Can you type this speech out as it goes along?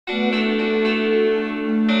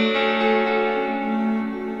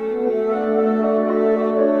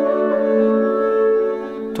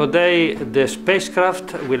Today the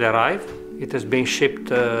spacecraft will arrive. It has been shipped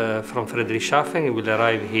from Friedrichshafen. It will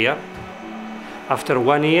arrive here. After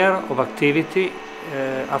 1 year of activity,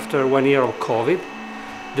 after 1 year of COVID,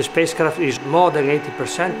 the spacecraft is more than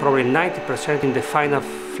 80%, probably 90% in the final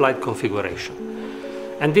flight configuration.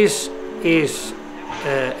 And this is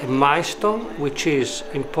a milestone which is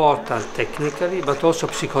important technically, but also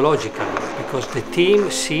psychologically, because the team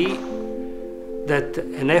see that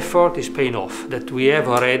an effort is paying off, that we have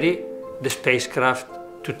already the spacecraft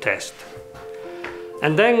to test.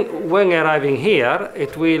 And then when arriving here,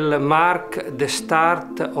 it will mark the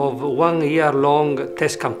start of 1 year-long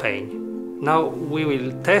test campaign. Now we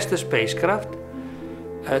will test the spacecraft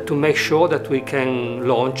to make sure that we can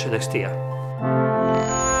launch next year.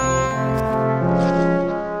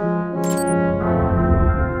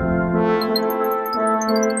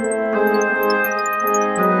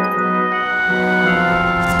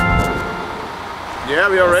 Yeah,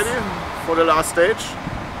 we are ready for the last stage,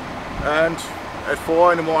 and at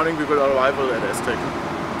 4 in the morning we will arrive at ESTEC.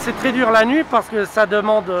 C'est très dur la nuit parce que ça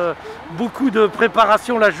demande beaucoup de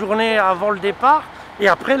préparation la journée avant le départ, et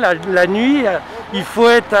après la nuit il faut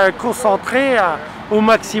être concentré au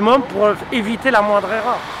maximum pour éviter la moindre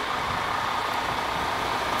erreur.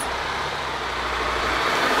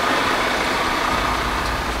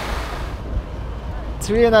 It's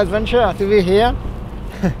really an adventure to be here.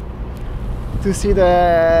 To see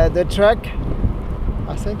the truck.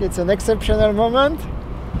 I think it's an exceptional moment.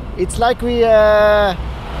 It's like we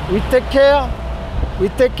take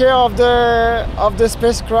care of the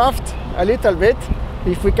spacecraft a little bit,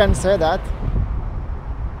 if we can say that.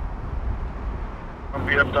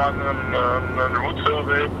 We have done a route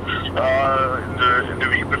survey in the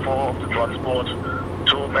week before the transport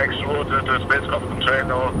to make sure that the spacecraft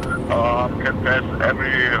container can pass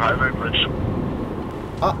every highway bridge.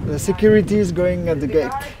 Ah, the security is going at the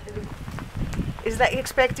gate. It's like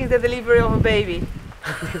expecting the delivery of a baby.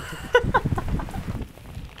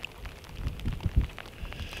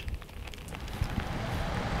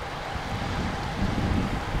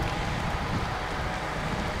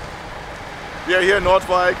 We are here in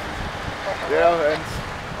Noordwijk,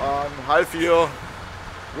 and half year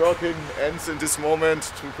working ends in this moment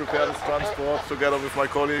to prepare this transport together with my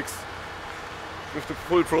colleagues, with the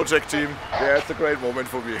full project team. Yeah, it's a great moment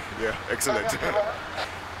for me. Yeah, excellent.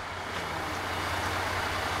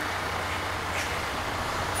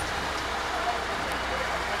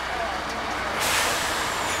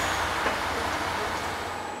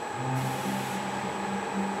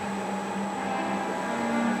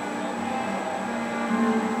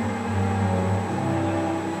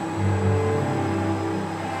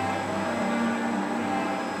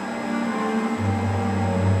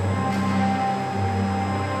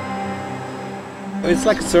 It's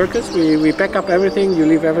like a circus. We pack up everything, you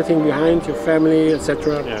leave everything behind, your family,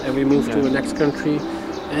 etc. Yeah. And we move to the next country.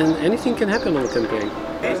 And anything can happen on campaign.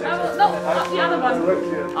 No, the other one.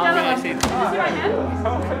 The other one. You see my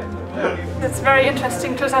hand? It's very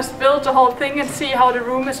interesting to just build the whole thing and see how the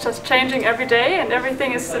room is just changing every day and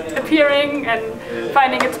everything is appearing and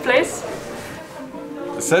finding its place.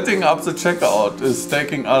 Setting up the checkout is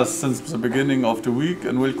taking us since the beginning of the week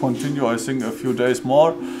and will continue, I think, a few days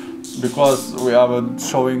more, because we are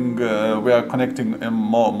showing, we are connecting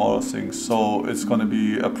more and more things, so it's going to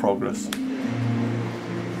be a progress.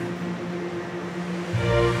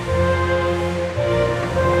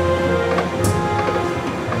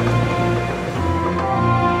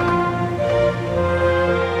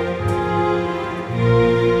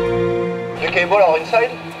 The cable are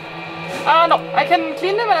inside? No, I can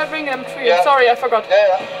clean them and I bring them to you. Yeah. Sorry, I forgot.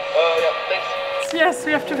 Yeah, thanks. Yes,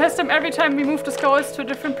 we have to test them every time we move the skulls to a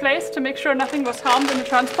different place to make sure nothing was harmed in the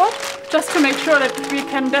transport. Just to make sure that we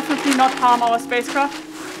can definitely not harm our spacecraft.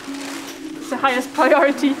 It's the highest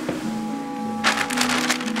priority.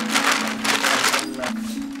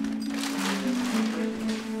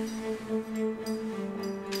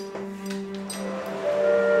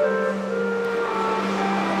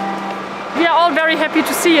 We are all very happy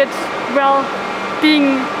to see it, well,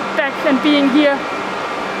 being back and being here,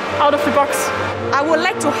 out of the box. I would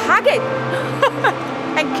like to hug it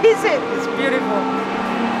and kiss it. It's beautiful.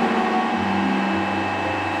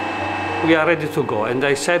 We are ready to go, and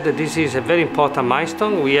I said that this is a very important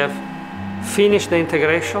milestone. We have finished the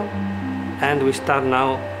integration and we start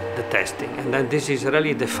now the testing, and then this is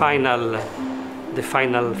really the final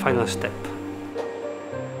step.